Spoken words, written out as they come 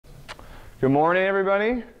Good morning,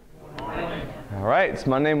 everybody. Good morning. All right, it's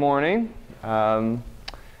Monday morning. Over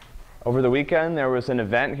the weekend, there was an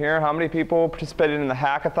event here. How many people participated in the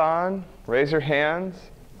hackathon? Raise your hands.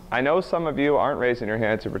 I know some of you aren't raising your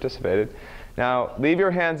hands who participated. Now, leave your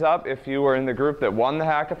hands up if you were in the group that won the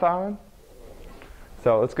hackathon.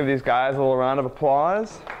 So let's give these guys a little round of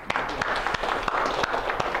applause.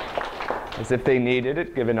 As if they needed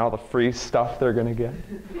it, given all the free stuff they're going to get.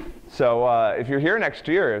 So if you're here next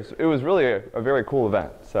year, it was really a very cool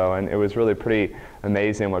event. And it was really pretty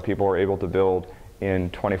amazing what people were able to build in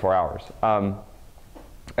 24 hours.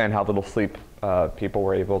 And how little sleep people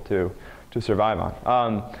were able to survive on.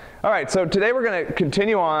 All right, so today we're going to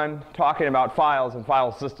continue on talking about files and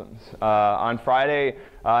file systems. On Friday,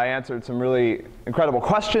 I answered some really incredible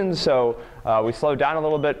questions, so we slowed down a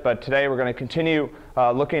little bit. But today we're going to continue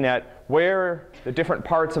looking at where the different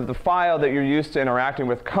parts of the file that you're used to interacting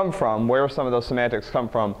with come from, where some of those semantics come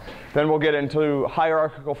from. Then we'll get into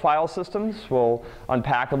hierarchical file systems. We'll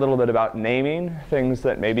unpack a little bit about naming, things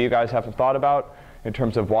that maybe you guys haven't thought about in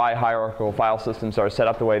terms of why hierarchical file systems are set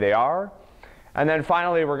up the way they are. And then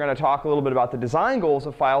finally, we're going to talk a little bit about the design goals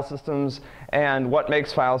of file systems and what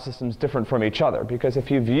makes file systems different from each other. Because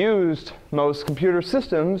if you've used most computer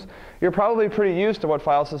systems, you're probably pretty used to what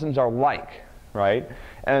file systems are like, right?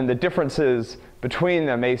 And the differences between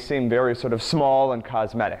them may seem very sort of small and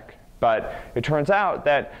cosmetic. But it turns out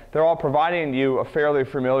that they're all providing you a fairly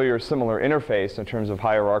familiar, similar interface in terms of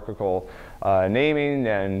hierarchical naming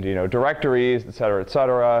and directories, et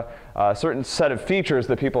cetera, a certain set of features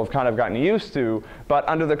that people have kind of gotten used to. But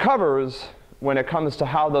under the covers, when it comes to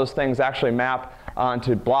how those things actually map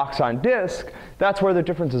onto blocks on disk, that's where the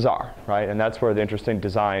differences are, right? And that's where the interesting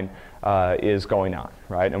design is going on,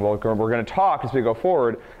 right? And we're going to talk as we go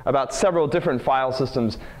forward about several different file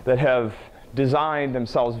systems that have designed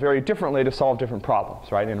themselves very differently to solve different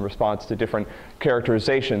problems, right? In response to different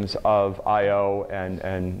characterizations of I/O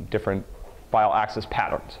and different file access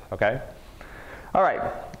patterns, okay? All right.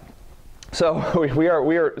 So we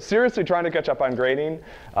are seriously trying to catch up on grading.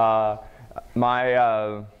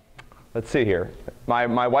 Let's see here.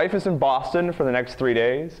 My wife is in Boston for the next 3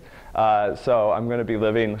 days, so I'm going to be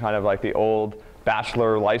living kind of like the old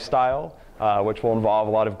bachelor lifestyle, which will involve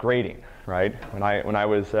a lot of grading, right? When I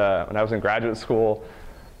was in graduate school,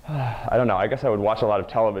 I don't know. I guess I would watch a lot of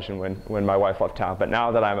television when my wife left town. But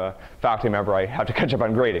now that I'm a faculty member, I have to catch up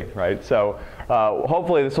on grading, right? So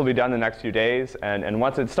hopefully this will be done in the next few days. And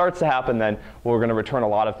once it starts to happen, then we're going to return a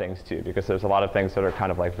lot of things to you, because there's a lot of things that are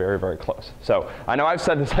kind of like very, very close. So I know I've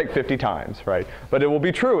said this like 50 times, right? But it will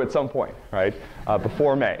be true at some point, right?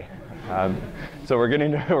 Before May. So we're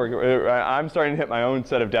getting I'm starting to hit my own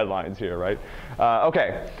set of deadlines here, right?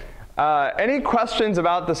 OK. Any questions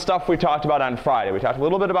about the stuff we talked about on Friday? We talked a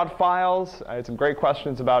little bit about files. I had some great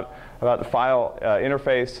questions about the file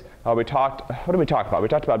interface. What did we talk about? We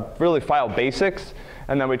talked about really file basics.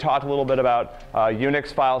 And then we talked a little bit about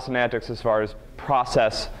Unix file semantics as far as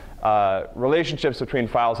process relationships between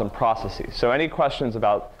files and processes. So any questions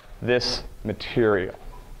about this material?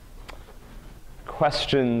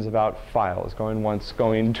 Questions about files? Going once,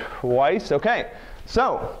 going twice? OK.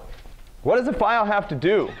 So what does a file have to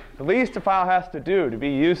do? The least a file has to do to be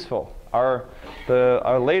useful are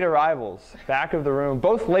our late arrivals, back of the room,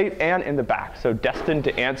 both late and in the back, so destined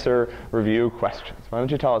to answer review questions. Why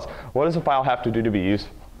don't you tell us, what does a file have to do to be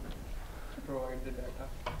useful? Provide the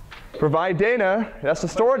data. Provide data. It has to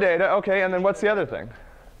store data. OK, and then what's the other thing?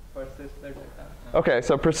 Persist the data. OK,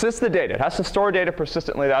 so persist the data. It has to store data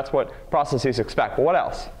persistently. That's what processes expect. But what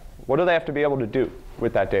else? What do they have to be able to do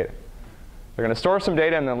with that data? They're going to store some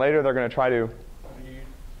data, and then later they're going to try to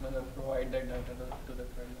provide that data to the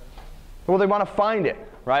kernel. Well, they want to find it,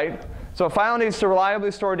 right? So a file needs to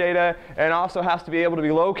reliably store data, and also has to be able to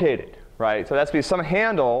be located, right? So there has to be some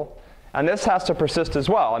handle, and this has to persist as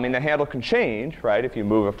well. I mean, the handle can change, right, if you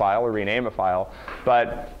move a file or rename a file,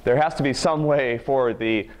 but there has to be some way for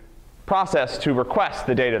the process to request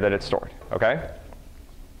the data that it's stored, OK?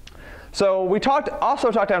 So we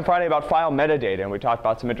also talked on Friday about file metadata, and we talked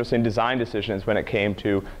about some interesting design decisions when it came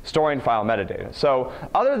to storing file metadata. So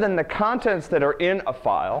other than the contents that are in a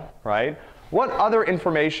file, right, what other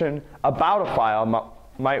information about a file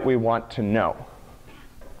might we want to know?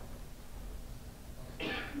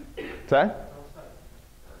 What's that?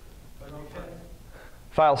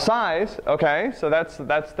 File size. OK, so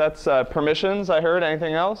that's permissions, I heard.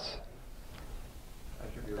 Anything else?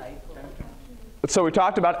 So we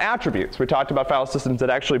talked about attributes. We talked about file systems that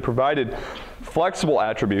actually provided flexible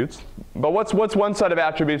attributes. But what's one set of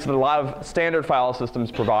attributes that a lot of standard file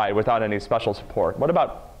systems provide without any special support? What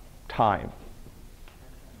about time?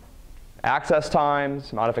 access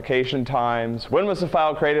times, modification times, when was the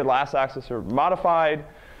file created, last accessed or modified,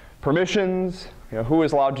 permissions, who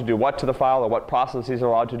is allowed to do what to the file, or what processes are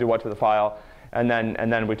allowed to do what to the file, and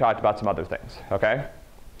then we talked about some other things, okay?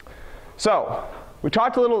 So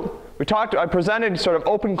I presented sort of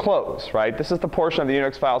open close, right? This is the portion of the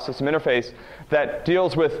Unix file system interface that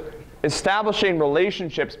deals with establishing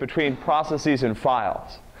relationships between processes and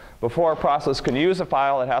files. Before a process can use a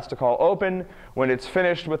file, it has to call open. When it's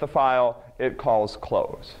finished with a file, it calls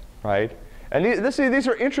close, right? And these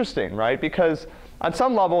are interesting, right? Because on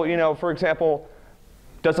some level, for example,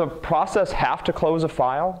 does a process have to close a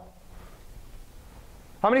file?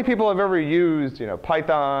 How many people have ever used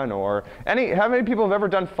Python or how many people have ever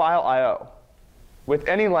done file I/O with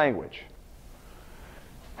any language?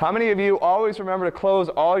 How many of you always remember to close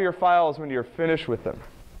all your files when you're finished with them?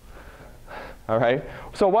 All right?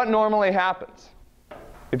 So what normally happens?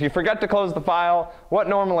 If you forget to close the file, what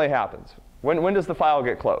normally happens? When does the file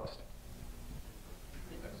get closed?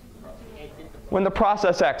 When the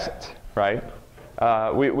process exits, right?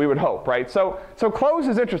 We would hope, right? So close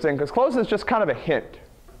is interesting because close is just kind of a hint,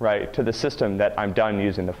 right, to the system that I'm done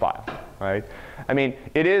using the file, right? I mean,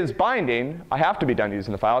 it is binding. I have to be done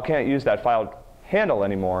using the file. I can't use that file handle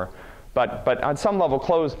anymore. But on some level,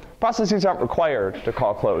 close, processes aren't required to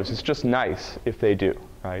call close. It's just nice if they do,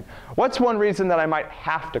 right? What's one reason that I might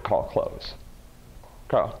have to call close?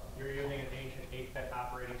 Carl? You're using an ancient 8-bit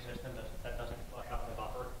operating system that doesn't flush out the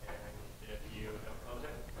buffer, and if you don't close it?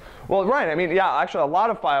 Well, right. I mean, yeah, actually, a lot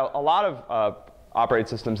of operating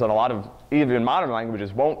systems and a lot of even modern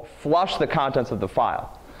languages won't flush the contents of the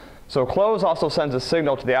file. So close also sends a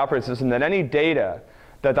signal to the operating system that any data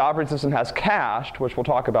that the operating system has cached, which we'll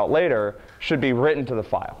talk about later, should be written to the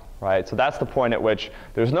file, right? So that's the point at which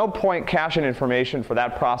there's no point caching information for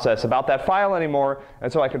that process about that file anymore,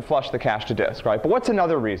 and so I can flush the cache to disk, right? But what's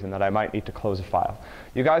another reason that I might need to close a file?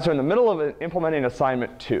 You guys are in the middle of implementing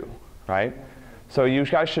assignment 2, right? So you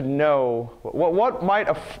guys should know, what might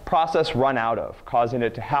a process run out of, causing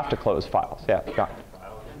it to have to close files? Yeah, John.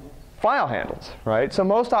 File handles, right? So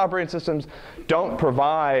most operating systems don't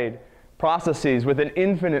provide processes with an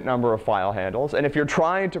infinite number of file handles. And if you're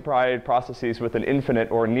trying to provide processes with an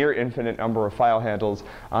infinite or near infinite number of file handles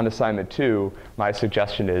on assignment 2, my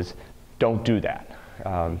suggestion is don't do that.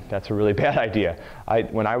 That's a really bad idea.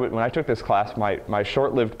 When I took this class, my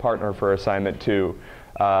short-lived partner for assignment 2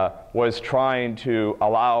 was trying to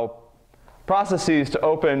allow processes to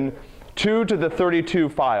open 2 to the 32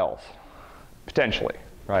 files, potentially,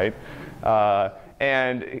 right?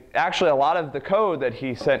 And actually, a lot of the code that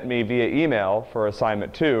he sent me via email for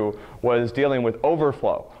assignment 2 was dealing with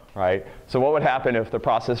overflow, right? So what would happen if the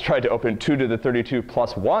process tried to open 2 to the 32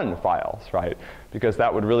 plus 1 files, right? Because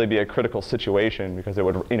that would really be a critical situation because it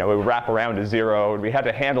would, it would wrap around to 0, and we had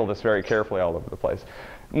to handle this very carefully all over the place.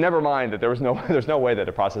 Never mind that there's no way that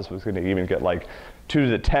a process was going to even get like 2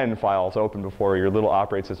 to the 10 files open before your little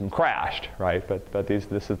operating system crashed, right? But this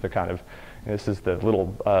is the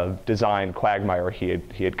little design quagmire he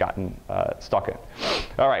had gotten stuck in.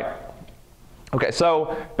 All right. Okay.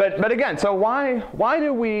 So, but again, so why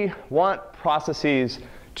do we want processes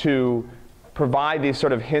to provide these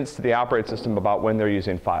sort of hints to the operating system about when they're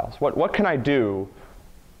using files? What can I do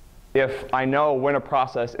if I know when a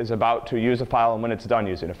process is about to use a file and when it's done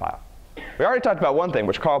using a file? We already talked about one thing,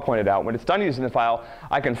 which Carl pointed out. When it's done using the file,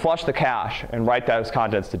 I can flush the cache and write those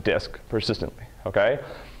contents to disk persistently. Okay.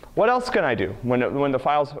 What else can I do when the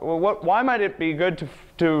files? Why might it be good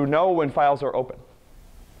to know when files are open?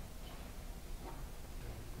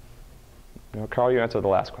 Carl, you answered the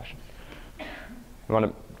last question. You want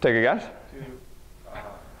to take a guess?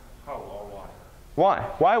 How or why?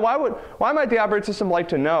 Why might the operating system like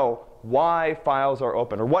to know why files are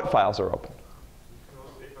open or what files are open?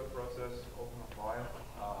 Because if a process opens a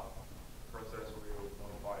file, process will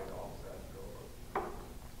notify the offset or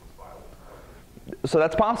file. So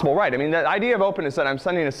that's possible, right? I mean, the idea of open is that I'm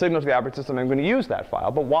sending a signal to the operating system. I'm going to use that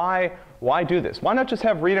file. But why do this? Why not just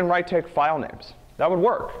have read and write take file names? That would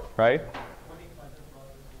work, right?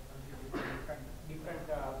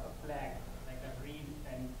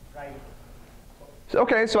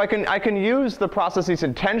 Okay, so I can use the process's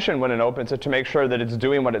intention when it opens it to make sure that it's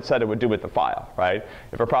doing what it said it would do with the file, right?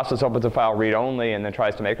 If a process opens a file read only and then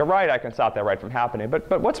tries to make a write, I can stop that write from happening.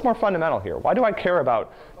 But what's more fundamental here? Why do I care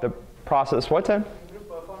about the process? What's that? Improve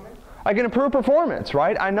performance. I can improve performance,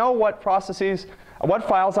 right? I know what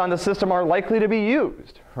files on the system are likely to be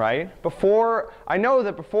used, right? I know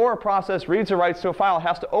that before a process reads or writes to a file, it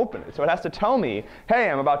has to open it. So it has to tell me, hey,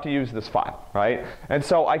 I'm about to use this file, right? And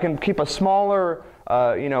so I can keep a smaller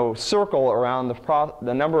circle around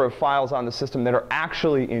the number of files on the system that are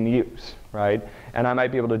actually in use, right? And I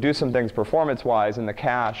might be able to do some things performance-wise in the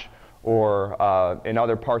cache or in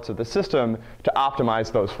other parts of the system to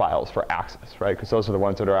optimize those files for access, right? Because those are the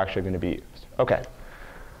ones that are actually going to be used. Okay.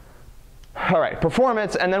 All right,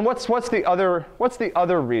 performance, and then what's the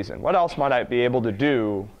other reason? What else might I be able to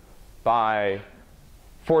do by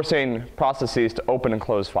forcing processes to open and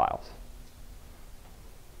close files?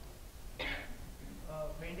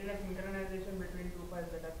 Maintain a synchronization between two files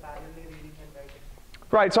that are parallelly reading and writing.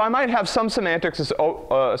 Right, so I might have some semantics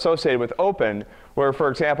associated with open, where, for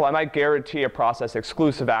example, I might guarantee a process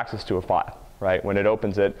exclusive access to a file, right, when it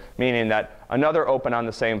opens it, meaning that another open on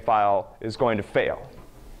the same file is going to fail.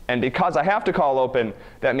 And because I have to call open,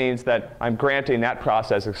 that means that I'm granting that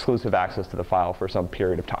process exclusive access to the file for some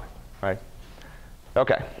period of time, right?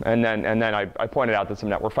 Okay, and then I pointed out that some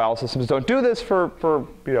network file systems don't do this for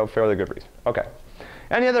fairly good reason. Okay.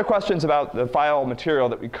 Any other questions about the file material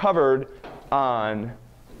that we covered on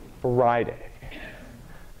Friday?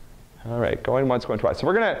 All right, going once, going twice. So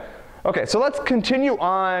we're gonna, okay, so let's continue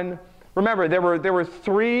on. Remember, there were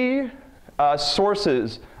three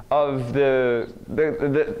sources of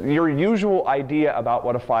your usual idea about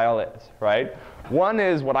what a file is, right? One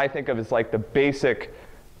is what I think of as like the basic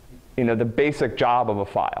job of a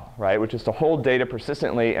file, right? Which is to hold data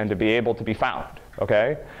persistently and to be able to be found,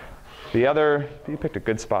 okay? The other, you picked a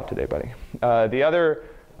good spot today, buddy. The other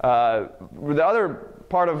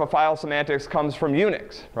part of a file semantics comes from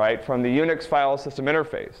Unix, right? From the Unix file system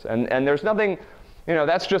interface. And there's nothing,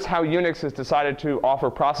 that's just how Unix has decided to offer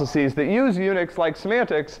processes that use Unix-like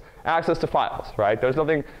semantics access to files, right? There's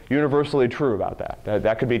nothing universally true about that.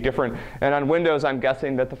 That could be different. And on Windows, I'm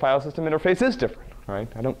guessing that the file system interface is different, right?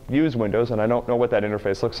 I don't use Windows, and I don't know what that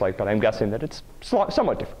interface looks like, but I'm guessing that it's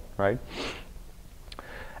somewhat different, right?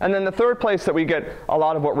 And then the third place that we get a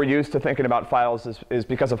lot of what we're used to thinking about files is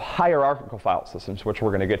because of hierarchical file systems, which we're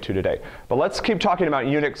going to get to today. But let's keep talking about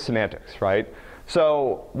Unix semantics, right?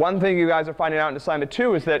 So one thing you guys are finding out in assignment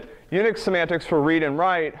 2 is that Unix semantics for read and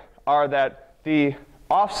write are that the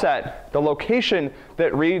offset, the location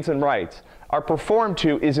that reads and writes are performed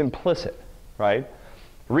to is implicit, right?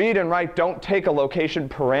 Read and write don't take a location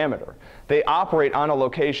parameter. They operate on a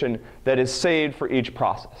location that is saved for each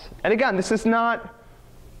process. And again, this is not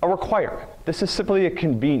a requirement. This is simply a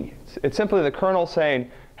convenience. It's simply the kernel saying,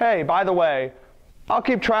 hey, by the way, I'll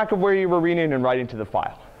keep track of where you were reading and writing to the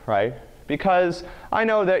file, right? Because I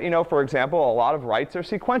know that, for example, a lot of writes are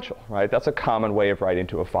sequential, right? That's a common way of writing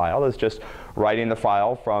to a file, is just writing the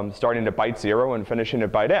file from starting at byte 0 and finishing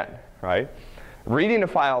at byte n, right? Reading a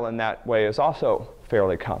file in that way is also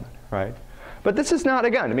fairly common, right? But this is not,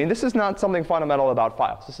 again, this is not something fundamental about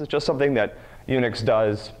files. This is just something that Unix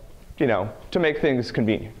does, to make things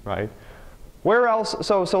convenient, right? Where else?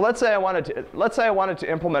 So let's say I wanted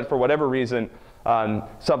to implement, for whatever reason,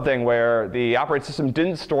 something where the operating system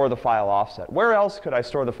didn't store the file offset. Where else could I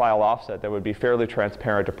store the file offset that would be fairly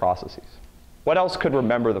transparent to processes? What else could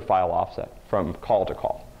remember the file offset from call to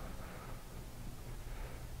call?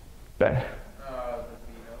 Ben? The vnode,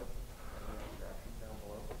 down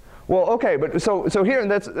below. Well, okay, but so here,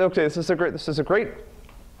 that's okay. This is a great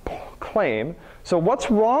claim. So what's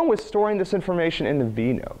wrong with storing this information in the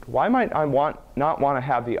vnode? Why might I not want to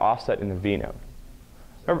have the offset in the vnode?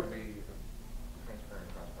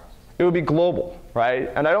 It would be global, right?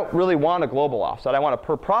 And I don't really want a global offset. I want a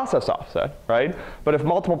per process offset, right? But if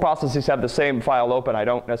multiple processes have the same file open, I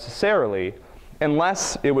don't necessarily,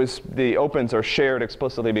 unless the opens are shared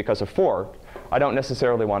explicitly because of fork, I don't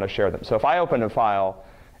necessarily want to share them. So if I open a file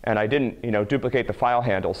and I didn't, duplicate the file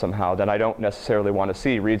handle somehow, then I don't necessarily want to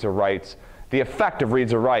see reads or writes, the effect of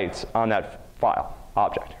reads or writes on that file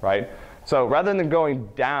object, right? So rather than going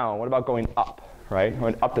down, what about going up, right?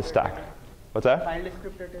 Going up the stack. What's that? File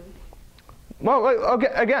descriptor table. Well, okay,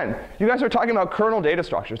 again, you guys are talking about kernel data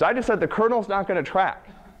structures. I just said the kernel's not going to track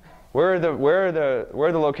where the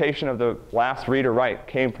location of the last read or write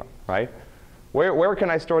came from, right? Where can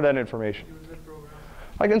I store that information?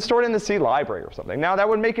 I can store it in the C library or something. Now, that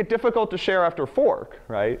would make it difficult to share after fork,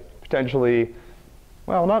 right? Potentially,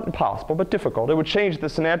 well, not impossible, but difficult. It would change the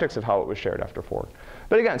semantics of how it was shared after fork.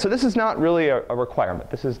 But again, so this is not really a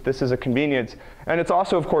requirement. This is a convenience. And it's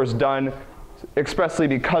also, of course, done expressly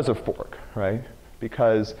because of fork, right?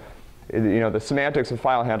 Because the semantics of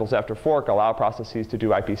file handles after fork allow processes to do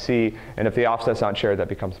IPC, and if the offset's not shared, that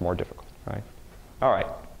becomes more difficult, right? All right.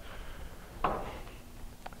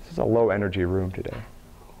 This is a low energy room today.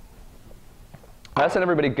 I said,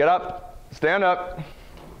 everybody get up, stand up.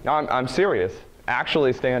 No, I'm serious,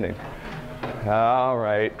 actually standing. All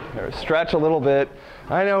right. Stretch a little bit.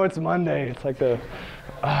 I know it's Monday. It's like it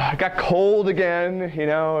got cold again. You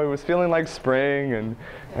know, it was feeling like spring, and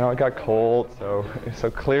it got cold.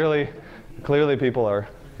 So clearly people are,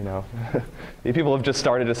 you know, people have just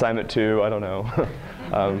started assignment 2. I don't know.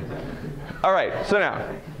 All right. So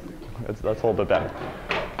now, let's hold it back.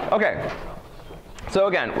 Okay. So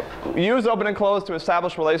again, use open and close to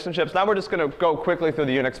establish relationships. Now we're just going to go quickly through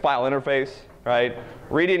the Unix file interface, right?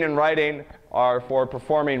 Reading and writing are for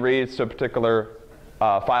performing reads to a particular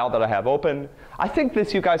file that I have open. I think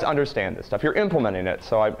you guys understand this stuff. You're implementing it,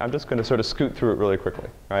 so I'm just going to sort of scoot through it really quickly,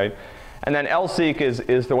 right? And then lseek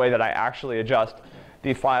is the way that I actually adjust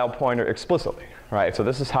the file pointer explicitly, right? So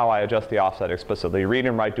this is how I adjust the offset explicitly. Read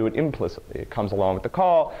and write do it implicitly. It comes along with the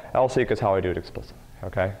call. Lseek is how I do it explicitly.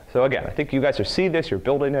 Okay, so again, I think you guys see this, you're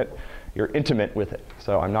building it, you're intimate with it.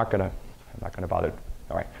 So I'm not gonna bother.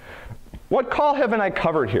 All right, what call haven't I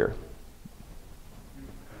covered here?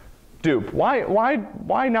 Dupe.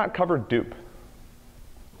 Why not cover dupe?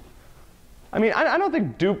 I mean, I don't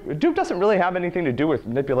think dupe doesn't really have anything to do with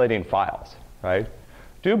manipulating files, right?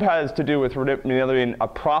 Dupe has to do with manipulating a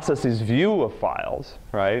process's view of files,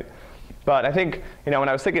 right? But I think, you know, when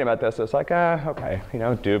I was thinking about this, I was like, okay, you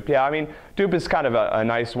know, dupe. Yeah, I mean, dupe is kind of a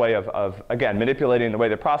nice way of, again, manipulating the way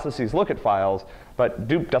the processes look at files, but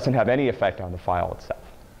dupe doesn't have any effect on the file itself,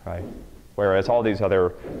 right? Whereas all these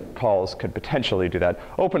other calls could potentially do that.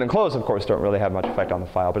 Open and close, of course, don't really have much effect on the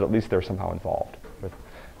file, but at least they're somehow involved with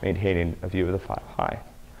maintaining a view of the file. Hi.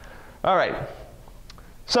 All right.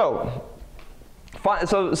 So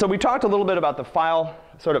we talked a little bit about the file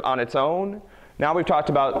sort of on its own. Now we've talked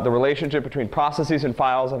about the relationship between processes and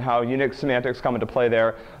files and how Unix semantics come into play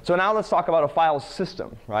there. So now let's talk about a file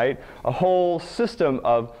system, right? A whole system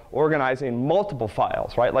of organizing multiple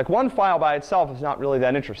files, right? Like one file by itself is not really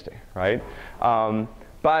that interesting, right?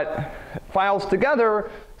 But files together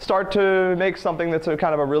start to make something that's a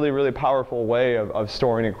kind of a really, really powerful way of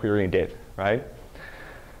storing and querying data, right?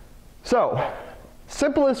 So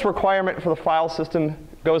simplest requirement for the file system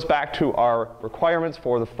goes back to our requirements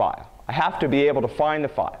for the file. I have to be able to find the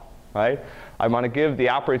file, right? I want to give the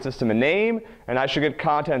operating system a name, and I should get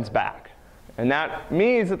contents back. And that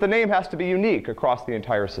means that the name has to be unique across the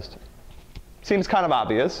entire system. Seems kind of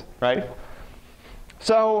obvious, right?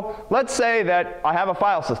 So let's say that I have a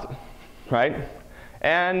file system, right?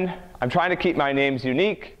 And I'm trying to keep my names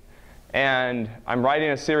unique, and I'm writing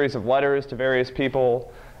a series of letters to various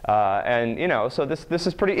people. And you know, so this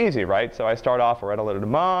is pretty easy, right? So I start off, I write a letter to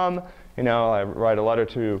mom, you know, I write a letter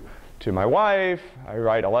to my wife, I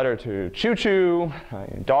write a letter to Choo-Choo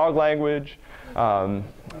in dog language.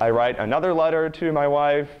 I write another letter to my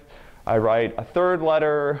wife. I write a third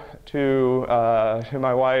letter to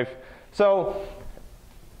my wife. So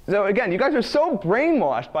again, you guys are so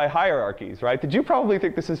brainwashed by hierarchies, right? That you probably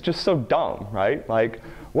think this is just so dumb, right? Like,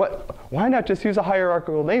 why not just use a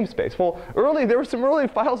hierarchical namespace? Well, there were some early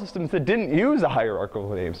file systems that didn't use a hierarchical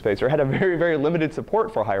namespace or had a very, very limited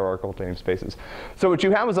support for hierarchical namespaces. So what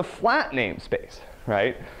you have is a flat namespace,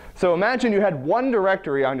 right? So imagine you had one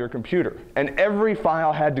directory on your computer, and every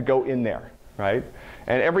file had to go in there, right?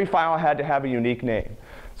 And every file had to have a unique name.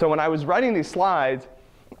 So when I was writing these slides,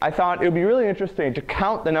 I thought it would be really interesting to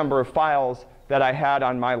count the number of files that I had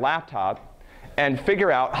on my laptop and figure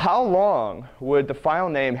out how long would the file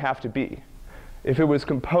name have to be if it was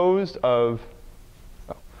composed of,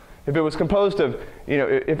 you know,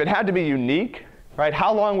 if it had to be unique, right?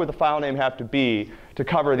 How long would the file name have to be to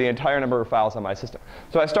cover the entire number of files on my system?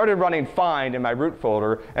 So I started running find in my root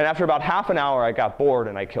folder, and after about half an hour, I got bored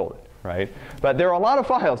and I killed it, right? But there are a lot of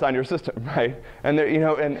files on your system, right? And there, you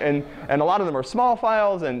know, and a lot of them are small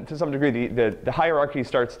files, and to some degree, the hierarchy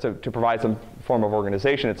starts to provide some form of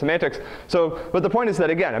organization and semantics. So, but the point is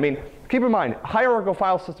that, again, I mean, keep in mind, hierarchical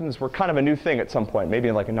file systems were kind of a new thing at some point, maybe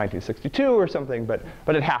in like in 1962 or something, but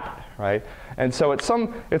it happened, right? And so at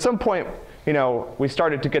some point, you know, we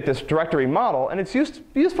started to get this directory model, and it's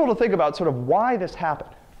useful to think about sort of why this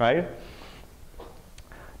happened, right?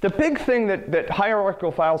 The big thing that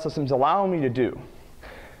hierarchical file systems allow me to do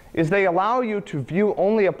is they allow you to view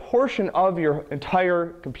only a portion of your entire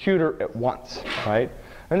computer at once, right?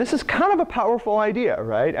 And this is kind of a powerful idea,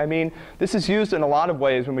 right? I mean, this is used in a lot of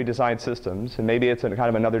ways when we design systems, and maybe it's kind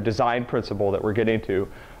of another design principle that we're getting to.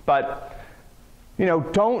 But, you know,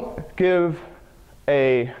 don't give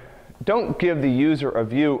the user a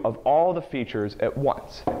view of all the features at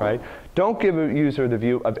once, right? Don't give a user the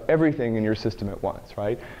view of everything in your system at once,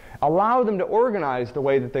 right? allow them to organize the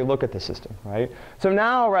way that they look at the system, right? So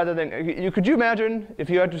now, rather than, could you imagine if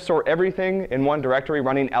you had to store everything in one directory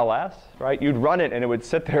running ls, right? You'd run it and it would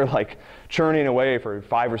sit there like churning away for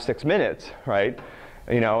 5 or 6 minutes, right?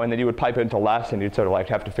 And then you would pipe it into less, and you'd sort of like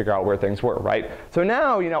have to figure out where things were, right? So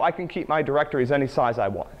now, I can keep my directories any size I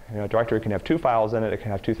want. A directory can have 2 files in it. It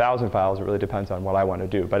can have 2,000 files. It really depends on what I want to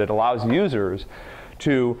do. But it allows users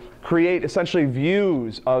to create essentially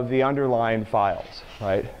views of the underlying files,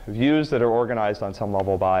 right? Views that are organized on some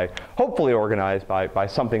level hopefully organized by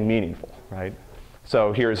something meaningful, right?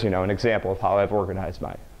 So here's, an example of how I've organized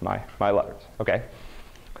my letters, okay?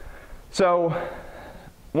 So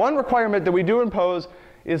one requirement that we do impose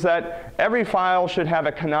is that every file should have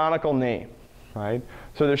a canonical name, right?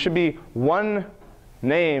 So there should be one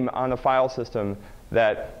name on the file system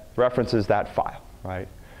that references that file, right?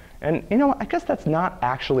 And I guess that's not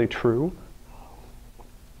actually true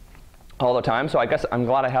all the time, so I guess I'm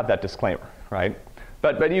glad I have that disclaimer, right?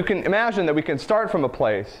 But you can imagine that we can start from a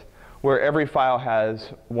place where every file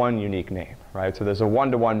has one unique name, right? So there's a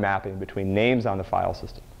one-to-one mapping between names on the file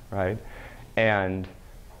system, right, and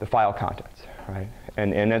the file contents, right?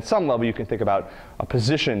 And at some level, you can think about a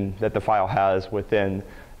position that the file has within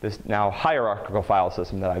this now hierarchical file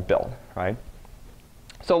system that I've built, right?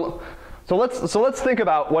 So let's think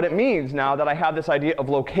about what it means now that I have this idea of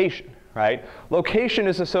location, right? Location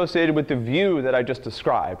is associated with the view that I just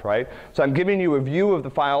described, right? So I'm giving you a view of the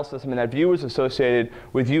file system, and that view is associated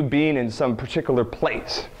with you being in some particular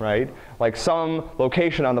place, right? Like some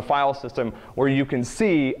location on the file system where you can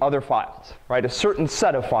see other files, right? A certain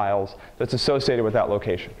set of files that's associated with that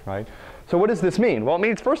location, right? So what does this mean? Well, it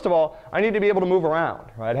means, first of all, I need to be able to move around,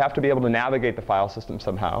 right? I have to be able to navigate the file system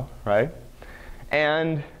somehow, right?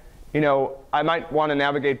 And I might want to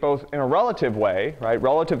navigate both in a relative way, right,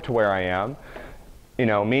 relative to where I am,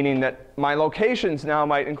 meaning that my locations now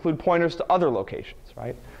might include pointers to other locations,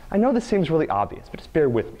 right? I know this seems really obvious, but just bear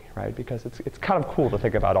with me, right, because it's kind of cool to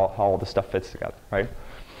think about how all this stuff fits together, right?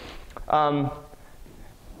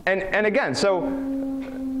 And again, so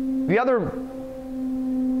the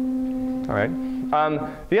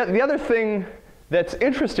other thing that's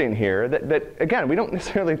interesting here, that again, we don't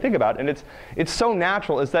necessarily think about, and it's so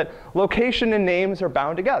natural, is that location and names are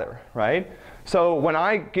bound together, right? So when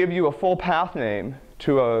I give you a full path name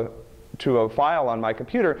to a file on my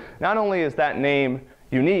computer, not only is that name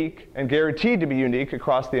unique and guaranteed to be unique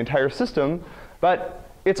across the entire system, but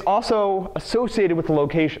it's also associated with the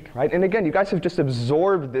location, right? And again, you guys have just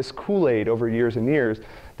absorbed this Kool-Aid over years and years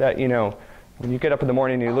that, when you get up in the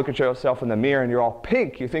morning and you look at yourself in the mirror and you're all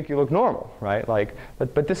pink, you think you look normal, right?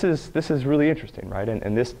 But this is really interesting, right?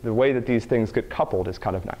 And the way that these things get coupled is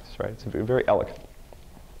kind of nice, right? It's very elegant.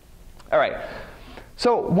 All right.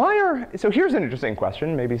 So here's an interesting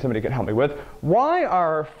question. Maybe somebody can help me with. Why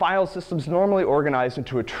are file systems normally organized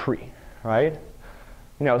into a tree, right?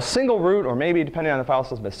 A single root, or maybe depending on the file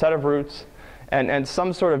system, a set of roots, and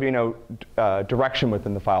some sort of direction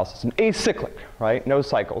within the file system. Acyclic, right? No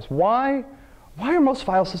cycles. Why are most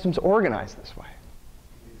file systems organized this way?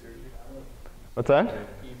 What's that?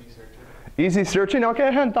 Easy searching. Easy searching? OK,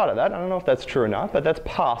 I hadn't thought of that. I don't know if that's true or not, but that's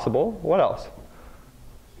possible. What else?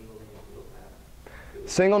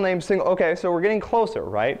 Single name, single. OK, so we're getting closer,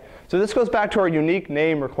 right? So this goes back to our unique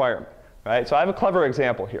name requirement, right? So I have a clever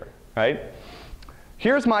example here, right?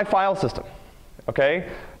 Here's my file system, OK?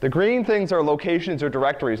 The green things are locations or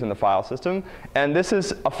directories in the file system, and this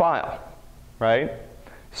is a file, right?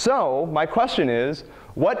 So my question is,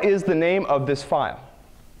 what is the name of this file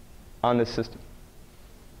on this system?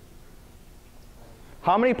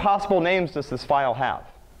 How many possible names does this file have?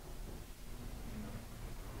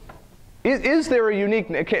 Is there a unique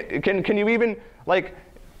name? Can you even,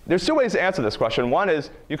 there's two ways to answer this question. One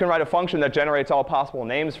is you can write a function that generates all possible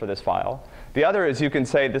names for this file. The other is you can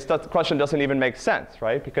say this question doesn't even make sense,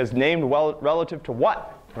 right? Because named relative to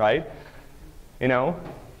what, right?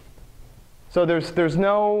 So there's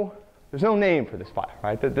no name for this file,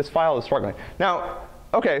 right? This file is struggling. Now,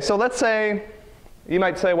 OK, so let's say, you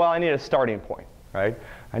might say, well, I need a starting point, right?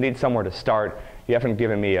 I need somewhere to start. You haven't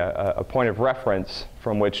given me a point of reference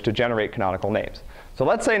from which to generate canonical names. So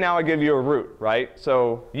let's say now I give you a root, right?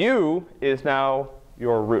 So U is now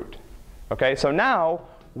your root. OK, so now,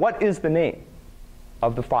 what is the name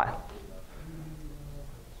of the file?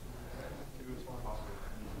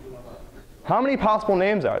 How many possible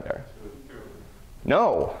names are there?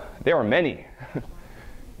 No, there are many.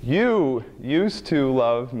 You used to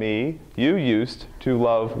love me. You used to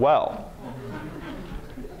love well.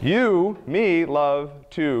 You, me, love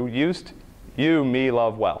to, used, you, me,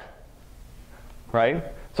 love well. Right?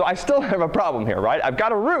 So I still have a problem here, right? I've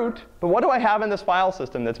got a root, but what do I have in this file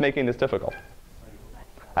system that's making this difficult?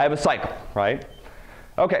 I have a cycle, right?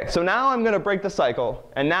 OK, so now I'm going to break the cycle.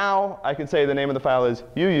 And now I can say the name of the file is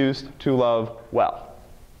you used to love well.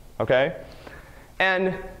 OK?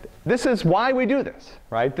 And this is why we do this,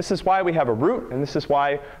 right? This is why we have a root, and this is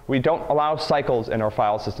why we don't allow cycles in our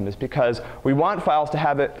file system, is because we want files to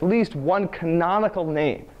have at least one canonical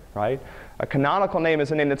name, right? A canonical name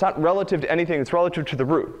is a name that's not relative to anything, it's relative to the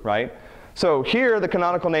root, right? So here, the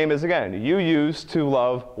canonical name is, again, you used to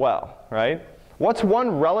love well, right? What's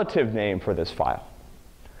one relative name for this file?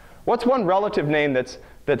 What's one relative name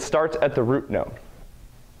that starts at the root node?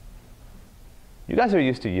 You guys are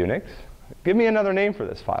used to Unix. Give me another name for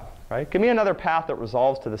this file, right? Give me another path that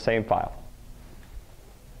resolves to the same file.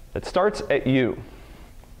 That starts at U.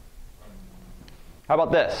 How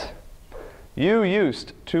about this? You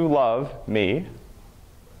used to love me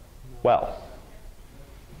well.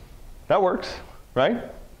 That works, right?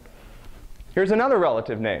 Here's another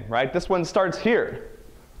relative name, right? This one starts here.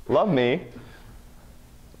 Love me.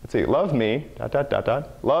 Let's see. Love me, dot, dot, dot, dot.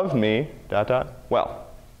 Love me, dot, dot, well.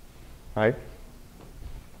 Right?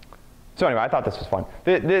 So anyway, I thought this was fun.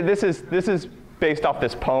 This is based off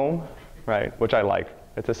this poem, right, which I like.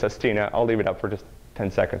 It's a sestina. I'll leave it up for just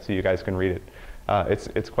 10 seconds so you guys can read it.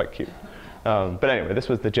 It's quite cute. But anyway, this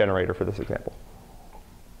was the generator for this example.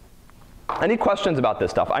 Any questions about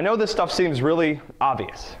this stuff? I know this stuff seems really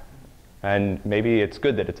obvious. And maybe it's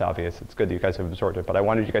good that it's obvious. It's good that you guys have absorbed it. But I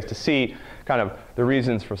wanted you guys to see kind of the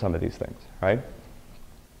reasons for some of these things, right?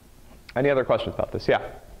 Any other questions about this? Yeah?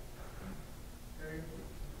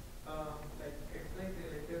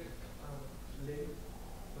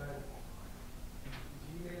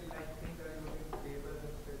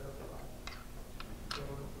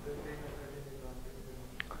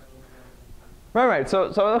 Right.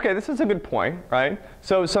 So OK, this is a good point, right?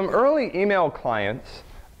 So some early email clients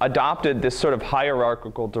adopted this sort of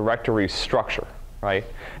hierarchical directory structure, right?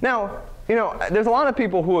 Now, there's a lot of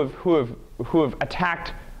people who have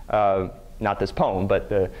attacked not this poem, but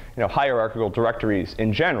the hierarchical directories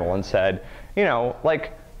in general, and said,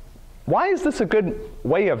 like, why is this a good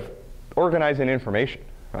way of organizing information,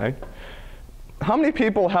 right? How many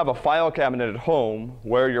people have a file cabinet at home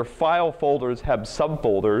where your file folders have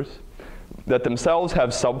subfolders that themselves have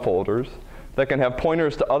subfolders that can have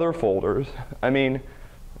pointers to other folders? I mean,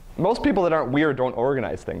 most people that aren't weird don't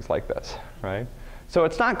organize things like this, right? So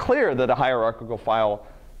it's not clear that a hierarchical file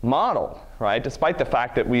model, right, despite the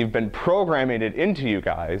fact that we've been programming it into you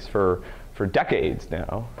guys for decades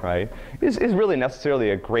now, right, is really necessarily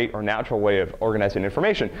a great or natural way of organizing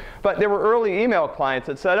information. But there were early email clients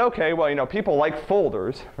that said, OK, well, people like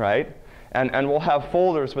folders, right? And we'll have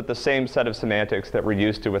folders with the same set of semantics that we're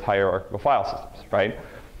used to with hierarchical file systems, right?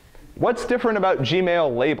 What's different about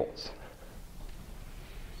Gmail labels?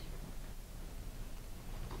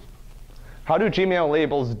 How do Gmail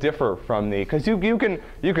labels differ from the, because you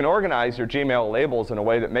can organize your Gmail labels in a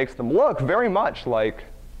way that makes them look very much like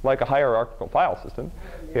a hierarchical file system.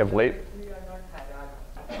 You have They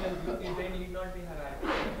need not be hierarchical.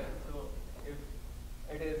 So if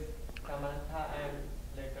it is Samantha and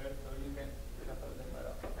letters, so you can shuffle them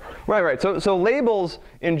around. Right. So labels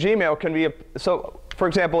in Gmail can be, so for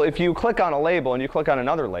example, if you click on a label and you click on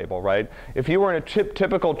another label, right? If you were in a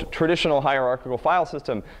typical traditional hierarchical file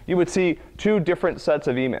system, you would see two different sets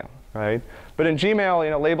of email, right? But in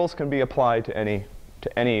Gmail, labels can be applied to any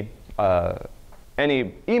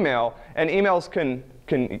email, and emails can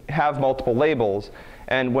have multiple labels.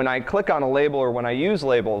 And when I click on a label or when I use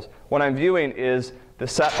labels, what I'm viewing is the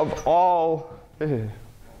set of all,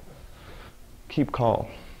 keep calm.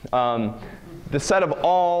 The set of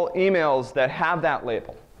all emails that have that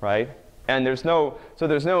label, right? And there's no,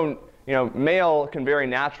 mail can very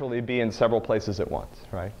naturally be in several places at once,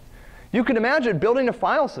 right? You can imagine building a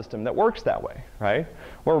file system that works that way, right?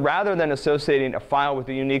 Where rather than associating a file with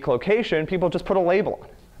a unique location, people just put a label on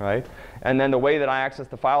it, right? And then the way that I access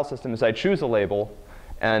the file system is I choose a label,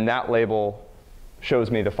 and that label shows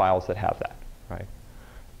me the files that have that, right?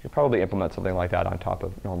 You could probably implement something like that on top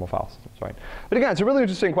of normal file systems, right? But again, it's a really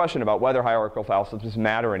interesting question about whether hierarchical file systems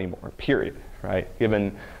matter anymore, period, right?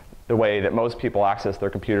 Given the way that most people access their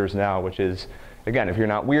computers now, which is, again, if you're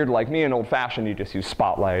not weird like me and old-fashioned, you just use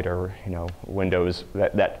Spotlight or Windows.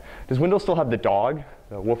 Does Windows still have the dog,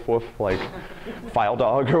 the woof woof, like file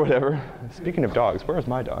dog or whatever? Speaking of dogs, where is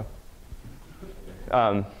my dog?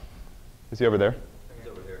 Is he over there? He's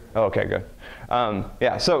over there. Oh, OK, good.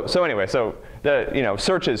 Yeah. So anyway, so the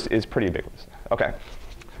search is pretty ubiquitous. OK.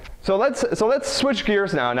 So let's switch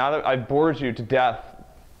gears now. Now that I've bored you to death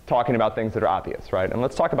talking about things that are obvious, right? And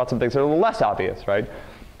let's talk about some things that are less obvious, right?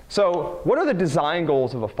 So what are the design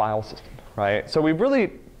goals of a file system, right? So we've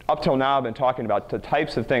really, up till now, been talking about the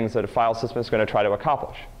types of things that a file system is going to try to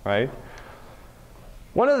accomplish, right?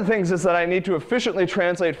 One of the things is that I need to efficiently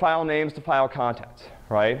translate file names to file contents,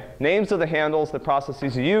 right? Names are the handles that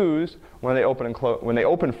processes use when they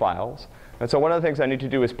open files. And so one of the things I need to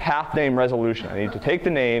do is path name resolution. I need to take the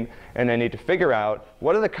name, and I need to figure out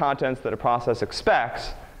what are the contents that a process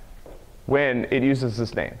expects when it uses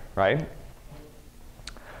this name, right?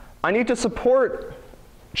 I need to support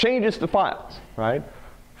changes to files, right?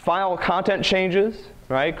 File content changes,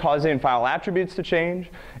 right, causing file attributes to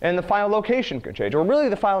change, and the file location can change, or really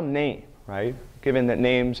the file name, right, given that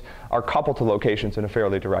names are coupled to locations in a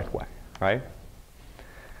fairly direct way, right?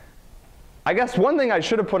 I guess one thing I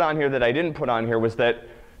should have put on here that I didn't put on here was that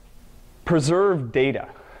preserve data,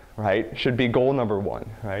 right, should be goal number 1,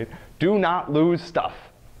 right? Do not lose stuff.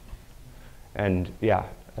 And yeah,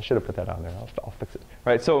 I should have put that on there. I'll fix it,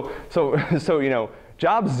 right? So you know,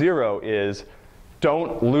 job 0 is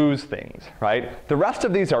don't lose things, right? The rest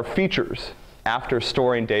of these are features after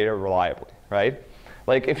storing data reliably, right?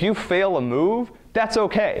 Like if you fail a move, that's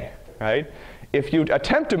okay, right? If you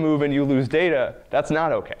attempt to move and you lose data, that's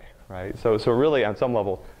not okay, right? So really, on some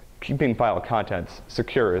level, keeping file contents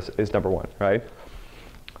secure is number 1, right?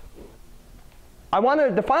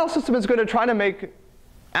 The file system is going to try to make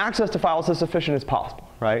access to files as efficient as possible,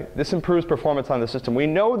 right? This improves performance on the system. We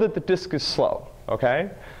know that the disk is slow, okay?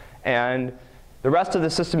 And the rest of the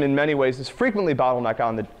system, in many ways, is frequently bottlenecked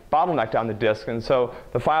on the disk, and so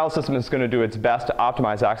the file system is going to do its best to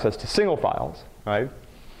optimize access to single files, right?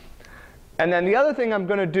 And then the other thing I'm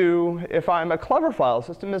going to do, if I'm a clever file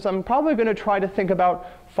system, is I'm probably going to try to think about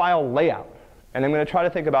file layout, and I'm going to try to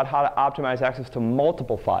think about how to optimize access to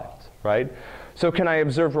multiple files, right? So can I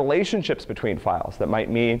observe relationships between files? That might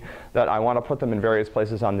mean that I want to put them in various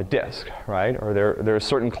places on the disk, right? Or there are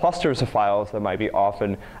certain clusters of files that might be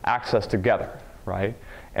often accessed together, right?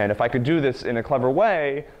 And if I could do this in a clever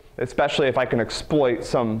way, especially if I can exploit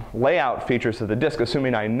some layout features of the disk,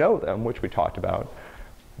 assuming I know them, which we talked about,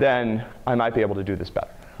 then I might be able to do this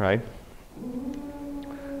better, right?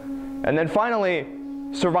 And then finally,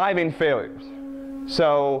 surviving failures.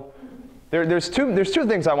 So there's two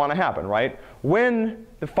things I want to happen, right? When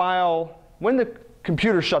the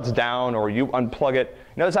computer shuts down or you unplug it,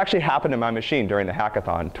 you know, this actually happened in my machine during the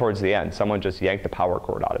hackathon towards the end. Someone just yanked the power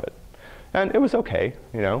cord out of it. And it was okay,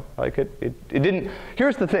 you know, like it didn't,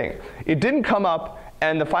 here's the thing. It didn't come up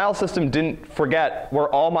and the file system didn't forget where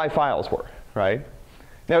all my files were, right?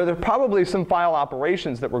 Now, there were probably some file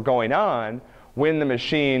operations that were going on when the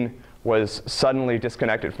machine was suddenly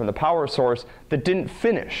disconnected from the power source that didn't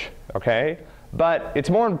finish, okay? But it's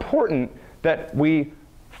more important that we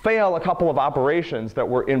fail a couple of operations that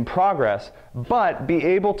were in progress, but be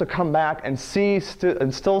able to come back and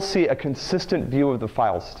still see a consistent view of the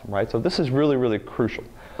file system, right? So this is really, really crucial.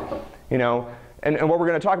 You know, and what we're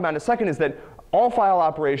going to talk about in a second is that all file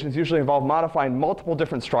operations usually involve modifying multiple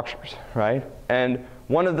different structures, right? And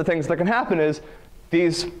one of the things that can happen is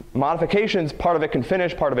these modifications, part of it can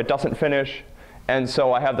finish, part of it doesn't finish. And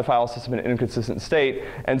so I have the file system in an inconsistent state.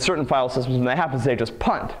 And certain file systems, when that happens, they just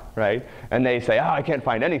punt, right? And they say, I can't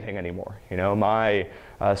find anything anymore. You know, my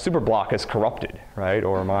super block is corrupted, right?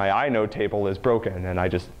 Or my inode table is broken. And I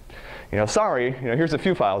just, you know, sorry, you know, here's a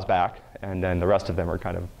few files back. And then the rest of them are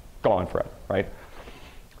kind of gone forever, right?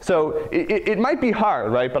 So it might be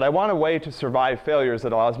hard, right? But I want a way to survive failures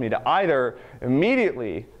that allows me to either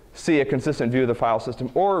immediately see a consistent view of the file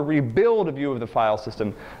system or rebuild a view of the file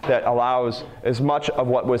system that allows as much of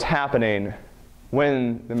what was happening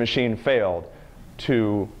when the machine failed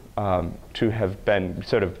to have been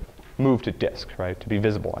sort of moved to disk, right? To be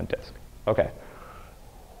visible on disk. Okay.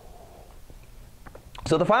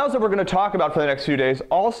 So the files that we're going to talk about for the next few days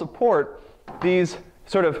all support these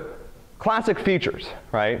sort of classic features,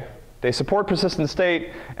 right? They support persistent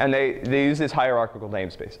state, and they use these hierarchical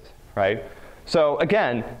namespaces, right? So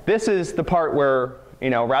again, this is the part where,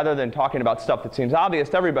 you know, rather than talking about stuff that seems obvious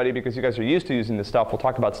to everybody because you guys are used to using this stuff, we'll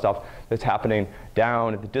talk about stuff that's happening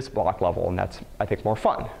down at the disk block level, and that's, I think, more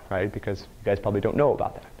fun, right? Because you guys probably don't know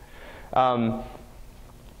about that.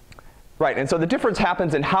 Right, and so the difference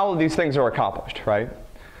happens in how these things are accomplished, right?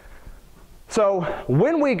 So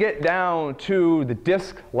when we get down to the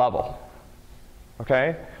disk level,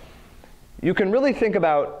 okay, you can really think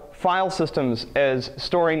about file systems as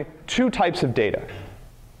storing two types of data.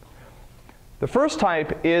 The first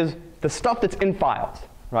type is the stuff that's in files,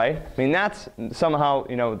 right? I mean, that's somehow,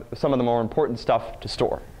 you know, some of the more important stuff to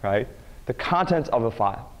store, right? The contents of a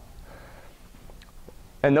file.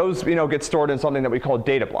 And those, you know, get stored in something that we call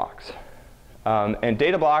data blocks. And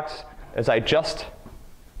data blocks, as I just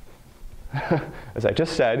as I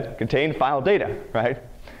just said, contain file data, right?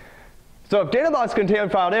 So if data blocks contain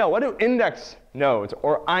file data, what do index nodes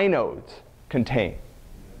or inodes contain?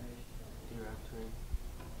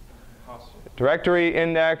 Directory,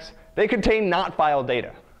 index, they contain not file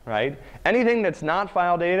data, right? Anything that's not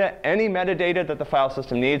file data, any metadata that the file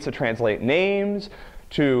system needs to translate names,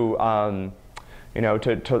 to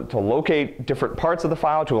locate different parts of the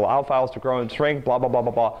file, to allow files to grow and shrink, blah, blah, blah,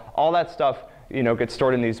 blah, blah. All that stuff, gets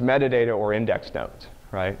stored in these metadata or index nodes,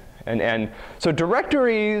 right? And so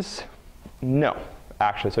directories, no,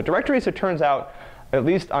 actually. So directories, it turns out, at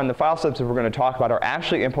least on the file systems we're going to talk about, are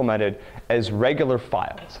actually implemented as regular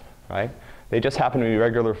files, right? They just happen to be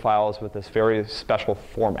regular files with this very special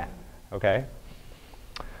format, okay?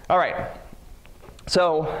 All right,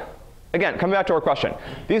 so again, coming back to our question.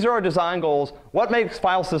 These are our design goals. What makes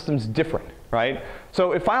file systems different, right?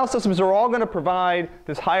 So if file systems are all going to provide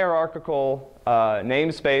this hierarchical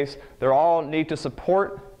namespace, they all need to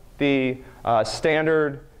support the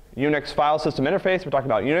standard Unix file system interface. We're talking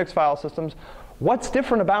about Unix file systems. What's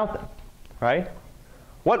different about them, right?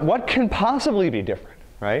 What can possibly be different,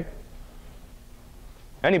 right?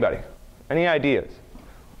 Anybody? Any ideas?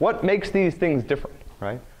 What makes these things different,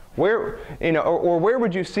 right? Where, or where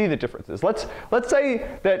would you see the differences? Let's say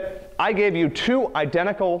that I gave you two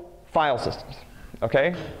identical file systems,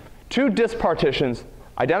 okay? Two disk partitions,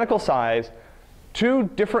 identical size, two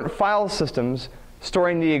different file systems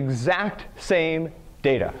storing the exact same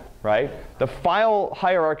data, right? The file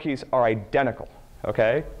hierarchies are identical,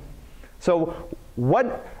 okay? So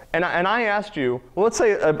what, and I asked you, well, let's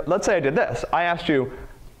say I did this. I asked you,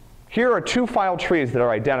 here are two file trees that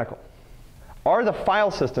are identical. Are the file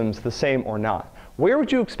systems the same or not? Where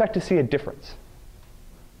would you expect to see a difference?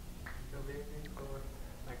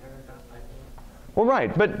 Well,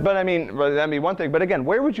 right, but I mean, that'd be one thing. But again,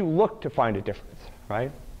 where would you look to find a difference, right?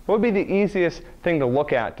 What would be the easiest thing to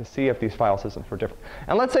look at to see if these file systems were different?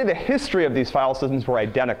 And let's say the history of these file systems were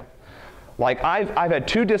identical. Like I've had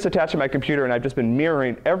two disks attached to my computer, and I've just been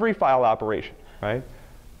mirroring every file operation, right?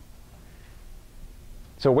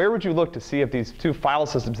 So where would you look to see if these two file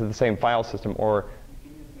systems are the same file system, or?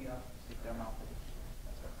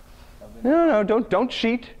 No, don't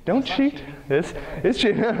cheat. Don't cheat. It's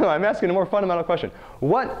cheating. No, I'm asking a more fundamental question.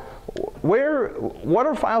 What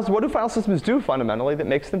do file systems do fundamentally that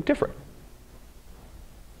makes them different?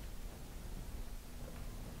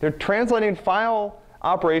 They're translating file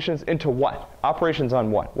operations into what? Operations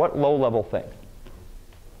on what? What low-level thing?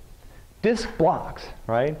 Disk blocks,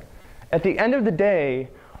 right? At the end of the day,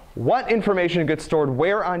 what information gets stored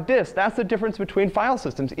where on disk, that's the difference between file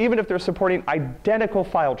systems, even if they're supporting identical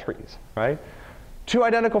file trees, right? Two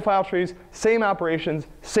identical file trees, same operations,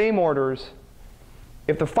 same orders.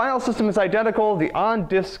 If the file system is identical, the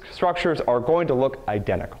on-disk structures are going to look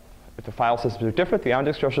identical. If the file systems are different, the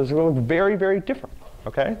on-disk structures are going to look very, very different,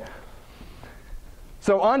 okay?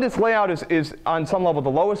 So on-disk layout is on some level the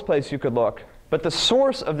lowest place you could look, but the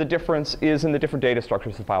source of the difference is in the different data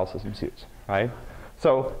structures the file systems use, right?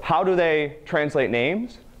 So how do they translate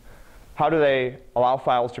names? How do they allow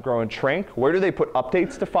files to grow and shrink? Where do they put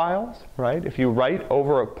updates to files, right? If you write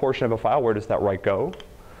over a portion of a file, where does that write go?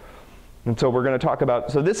 And so we're going to talk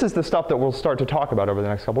about, so this is the stuff that we'll start to talk about over the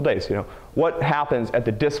next couple of days. What happens at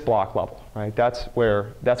the disk block level, right? That's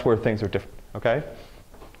where things are different, okay?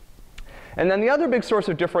 And then the other big source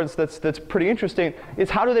of difference that's pretty interesting is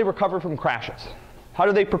how do they recover from crashes? How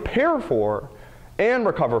do they prepare for and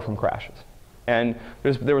recover from crashes? And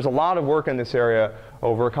there was a lot of work in this area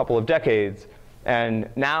over a couple of decades. And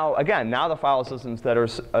now, again, now the file systems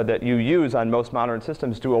that you use on most modern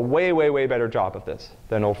systems do a way, way, way better job of this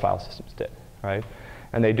than old file systems did, right?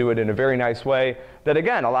 And they do it in a very nice way that,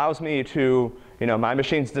 again, allows me to, my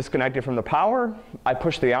machine's disconnected from the power. I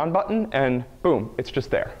push the on button, and boom, it's just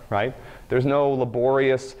there, right? There's no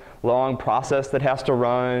laborious, long process that has to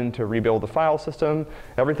run to rebuild the file system.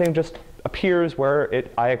 Everything just appears where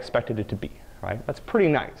I expected it to be, right? That's pretty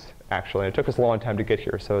nice, actually. It took us a long time to get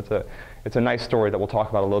here, so it's a nice story that we'll talk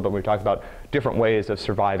about a little bit when we talk about different ways of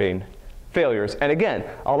surviving failures. And again,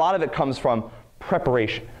 a lot of it comes from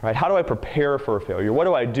preparation, right? How do I prepare for a failure? What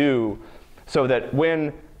do I do so that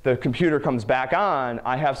when the computer comes back on,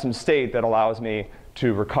 I have some state that allows me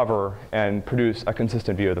to recover and produce a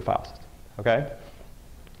consistent view of the file system, okay?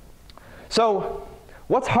 So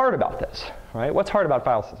what's hard about this, right? What's hard about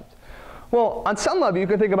file systems? Well, on some level, you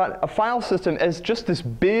can think about a file system as just this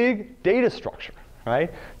big data structure,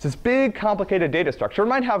 right? It's this big, complicated data structure. It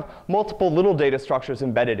might have multiple little data structures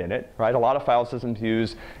embedded in it, right? A lot of file systems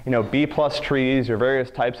use, B+ trees or various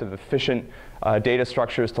types of efficient data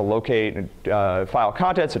structures to locate file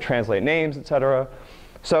contents, to translate names, et cetera.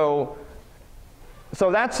 So so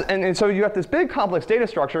you have this big complex data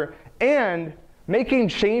structure, and making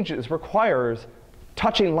changes requires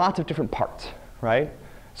touching lots of different parts, right?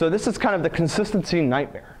 So this is kind of the consistency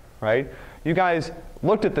nightmare, right? You guys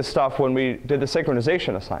looked at this stuff when we did the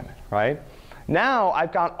synchronization assignment, right? Now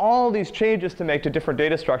I've got all these changes to make to different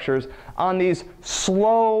data structures on these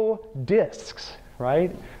slow disks,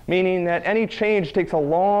 right? Meaning that any change takes a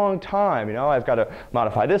long time. You know, I've got to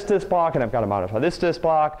modify this disk block, and I've got to modify this disk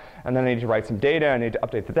block, and then I need to write some data, I need to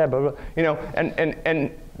update the data, blah, blah, blah. You know,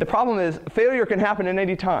 and the problem is failure can happen at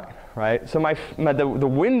any time, right? So the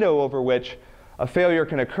window over which a failure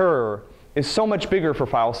can occur is so much bigger for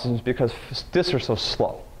file systems because disks are so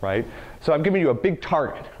slow, right? So I'm giving you a big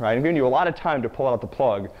target, right? I'm giving you a lot of time to pull out the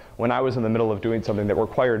plug when I was in the middle of doing something that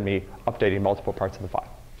required me updating multiple parts of the file,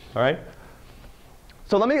 all right?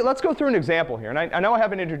 So let's go through an example here. And I know I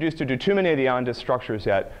haven't introduced you to too many of the on-disk structures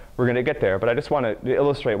yet. We're going to get there, but I just want to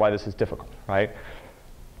illustrate why this is difficult, right?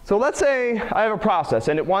 So let's say I have a process,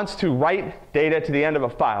 and it wants to write data to the end of a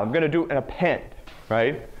file. I'm going to do an append,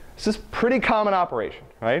 right? This is a pretty common operation,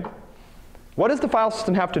 right? What does the file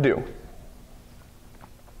system have to do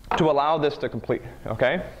to allow this to complete,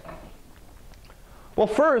 okay? Well,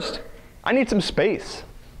 first, I need some space,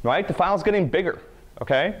 right? The file's getting bigger,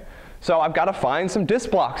 okay? So I've got to find some disk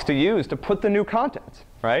blocks to use to put the new contents,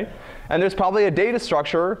 right? And there's probably a data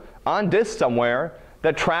structure on disk somewhere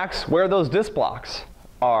that tracks where those disk blocks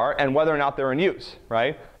are and whether or not they're in use,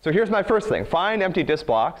 right? So here's my first thing. Find empty disk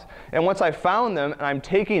blocks. And once I've found them and I'm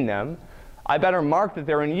taking them, I better mark that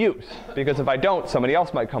they're in use. Because if I don't, somebody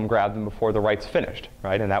else might come grab them before the write's finished,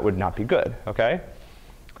 right? And that would not be good, okay?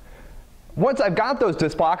 Once I've got those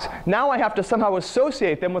disk blocks, now I have to somehow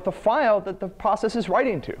associate them with the file that the process is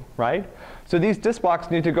writing to, right? So these disk blocks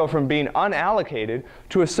need to go from being unallocated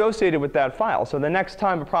to associated with that file. So the next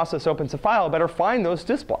time a process opens a file, I better find those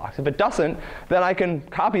disk blocks. If it doesn't, then I can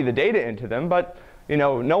copy the data into them, but you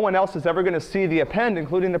know, no one else is ever going to see the append,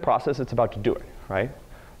 including the process that's about to do it, right?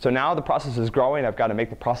 So now the process is growing. I've got to make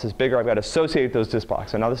the process bigger. I've got to associate those disk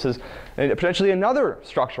blocks. And now this is potentially another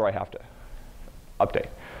structure I have to update.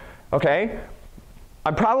 Okay,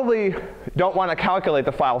 I probably don't want to calculate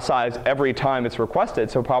the file size every time it's requested,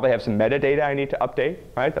 so probably have some metadata I need to update,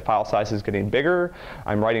 right? The file size is getting bigger.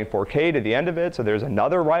 I'm writing 4K to the end of it, so there's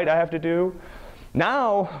another write I have to do.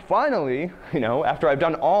 Now, finally, you know, after I've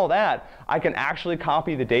done all that, I can actually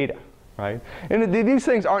copy the data, right? And these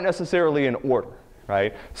things aren't necessarily in order,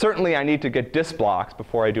 right? Certainly, I need to get disk blocks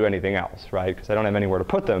before I do anything else, right? Because I don't have anywhere to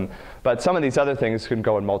put them. But some of these other things can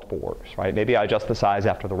go in multiple orders, right? Maybe I adjust the size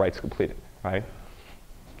after the write's completed, right?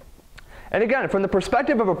 And again, from the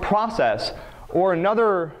perspective of a process or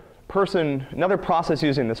another process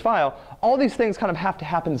using this file, all these things kind of have to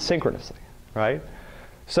happen synchronously, right?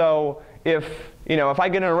 So if I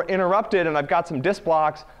get interrupted and I've got some disk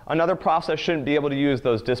blocks, another process shouldn't be able to use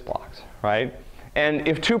those disk blocks, right? And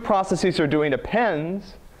if two processes are doing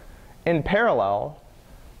appends in parallel,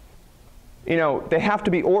 you know, they have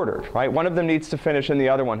to be ordered, right? One of them needs to finish and the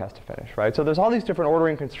other one has to finish, right? So there's all these different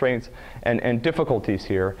ordering constraints and difficulties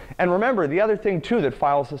here. And remember, the other thing too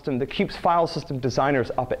that keeps file system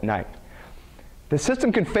designers up at night. The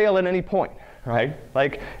system can fail at any point, right?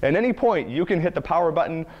 Like at any point you can hit the power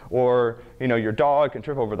button, or you know, your dog can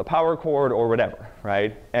trip over the power cord or whatever,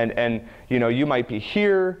 right? And you know, you might be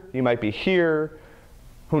here, you might be here,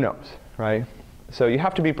 who knows, right? So you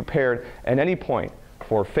have to be prepared at any point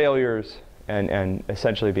for failures and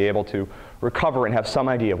essentially be able to recover and have some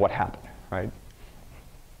idea of what happened, right?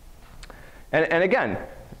 And again,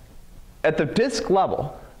 at the disk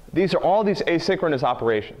level, these are all these asynchronous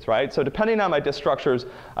operations, right? So depending on my disk structures,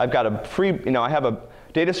 I've got I have a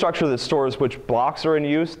data structure that stores which blocks are in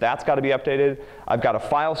use. That's got to be updated. I've got a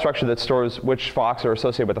file structure that stores which blocks are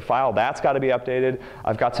associated with the file. That's got to be updated.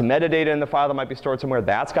 I've got some metadata in the file that might be stored somewhere.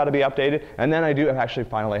 That's got to be updated. And then I do actually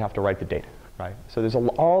finally have to write the data, right? So there's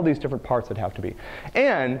all these different parts that have to be.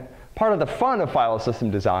 And part of the fun of file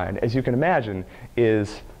system design, as you can imagine,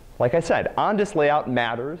 is, like I said, on-disk layout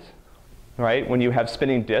matters, right, when you have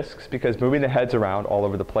spinning disks, because moving the heads around all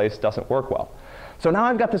over the place doesn't work well. So now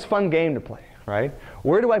I've got this fun game to play, right?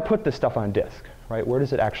 Where do I put this stuff on disk, right? Where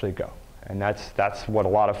does it actually go? And that's what a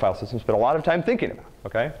lot of file systems spend a lot of time thinking about,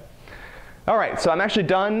 okay? All right, so I'm actually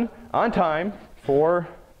done on time for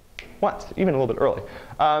once, even a little bit early.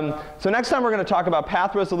 So next time we're going to talk about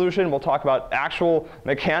path resolution. We'll talk about actual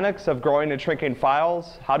mechanics of growing and shrinking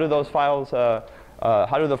files. How do those files,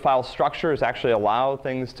 how do the file structures actually allow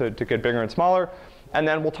things to get bigger and smaller? And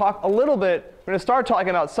then we'll talk a little bit, we're going to start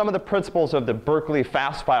talking about some of the principles of the Berkeley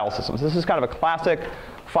fast file systems. This is kind of a classic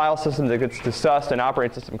file system that gets discussed in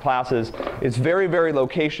operating system classes. It's very, very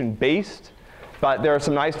location based. But there are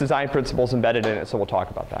some nice design principles embedded in it, so we'll talk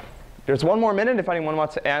about that. There's one more minute if anyone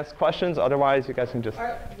wants to ask questions. Otherwise, you guys can just. I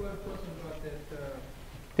have one question about that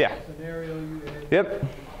Yeah. scenario you had. Yep.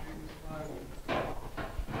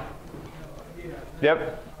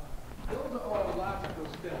 Yep. Those are all logical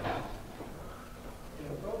steps in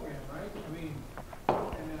a program, right? I mean,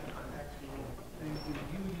 and actually, things that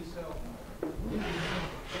you yourself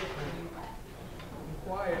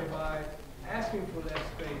require by asking for that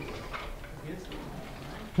space against it.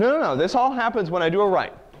 No. This all happens when I do a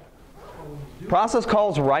write. Process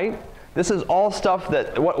calls write. This is all stuff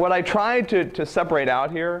that, what I tried to separate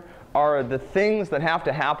out here are the things that have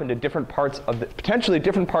to happen to different parts of the, potentially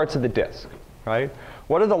different parts of the disk, right?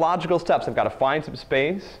 What are the logical steps? I've got to find some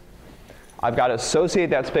space. I've got to associate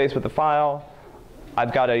that space with the file.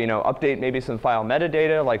 I've got to, update maybe some file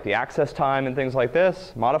metadata, like the access time and things like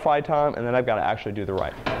this, modify time, and then I've got to actually do the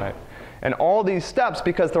write, right? And all these steps,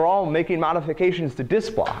 because they're all making modifications to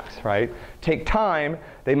disk blocks, right, take time.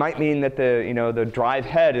 They might mean that the drive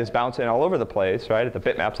head is bouncing all over the place, right? The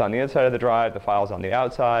bitmap's on the inside of the drive, the file's on the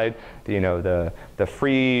outside, the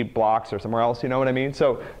free blocks are somewhere else, you know what I mean?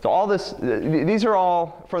 So all this, these are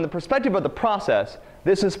all, from the perspective of the process,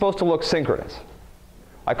 this is supposed to look synchronous.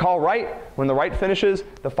 I call write. When the write finishes,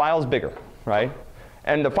 the file's bigger, right?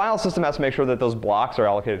 And the file system has to make sure that those blocks are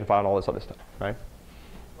allocated to file and all this other stuff, right?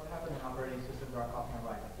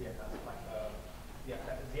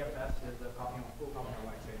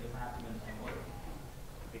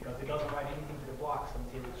 It doesn't write anything to the blocks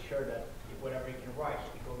until it's sure that whatever it can write,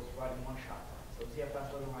 it goes right in one shot. So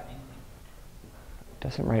ZFS doesn't write anything. It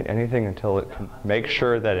doesn't write anything until it can make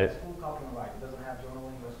sure that it. It's full copy and write. It doesn't have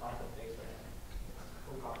journaling or response updates or anything. It's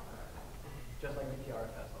full copy and write. Just like the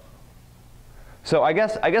TRFS also. So I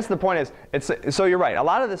guess the point is, so you're right. A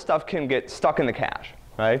lot of this stuff can get stuck in the cache,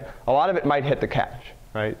 right? A lot of it might hit the cache,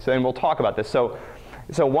 right? So, and we'll talk about this. So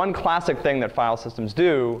one classic thing that file systems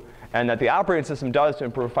do, and that the operating system does to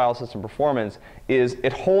improve file system performance, is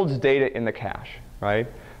it holds data in the cache, right?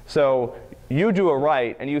 So you do a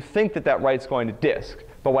write, and you think that that write's going to disk.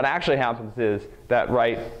 But what actually happens is that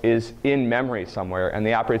write is in memory somewhere, and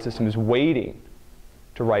the operating system is waiting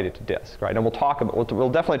to write it to disk, right? And we'll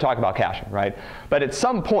definitely talk about caching, right? But at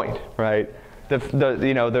some point, right,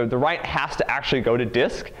 the write has to actually go to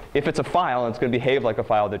disk if it's a file, and it's going to behave like a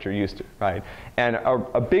file that you're used to, right? And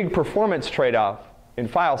a big performance trade-off in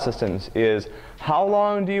file systems is how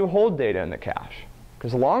long do you hold data in the cache?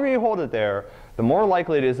 Because the longer you hold it there, the more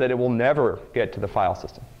likely it is that it will never get to the file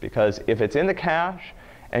system. Because if it's in the cache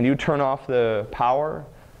and you turn off the power,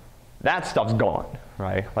 that stuff's gone,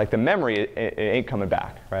 right? Like the memory, it ain't coming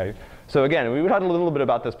back, right? So again, we talked a little bit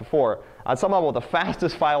about this before. On some level, the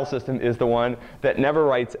fastest file system is the one that never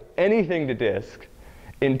writes anything to disk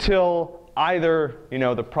until either,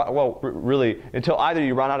 until either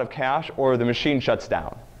you run out of cache or the machine shuts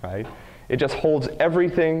down, right? It just holds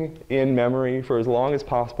everything in memory for as long as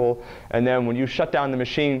possible, and then when you shut down the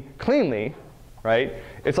machine cleanly, right,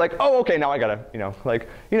 it's like, oh, okay, now I gotta,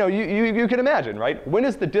 you can imagine, right? When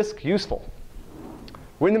is the disk useful?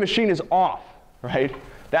 When the machine is off, right?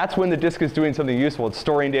 That's when the disk is doing something useful. It's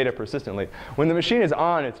storing data persistently. When the machine is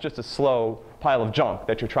on, it's just a slow pile of junk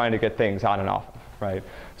that you're trying to get things on and off of, right?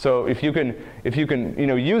 So if you can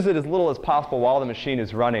use it as little as possible while the machine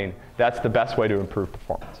is running, that's the best way to improve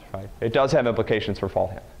performance, right? It does have implications for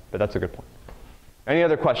fault handling, but that's a good point. Any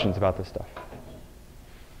other questions about this stuff?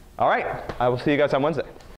 All right, I will see you guys on Wednesday.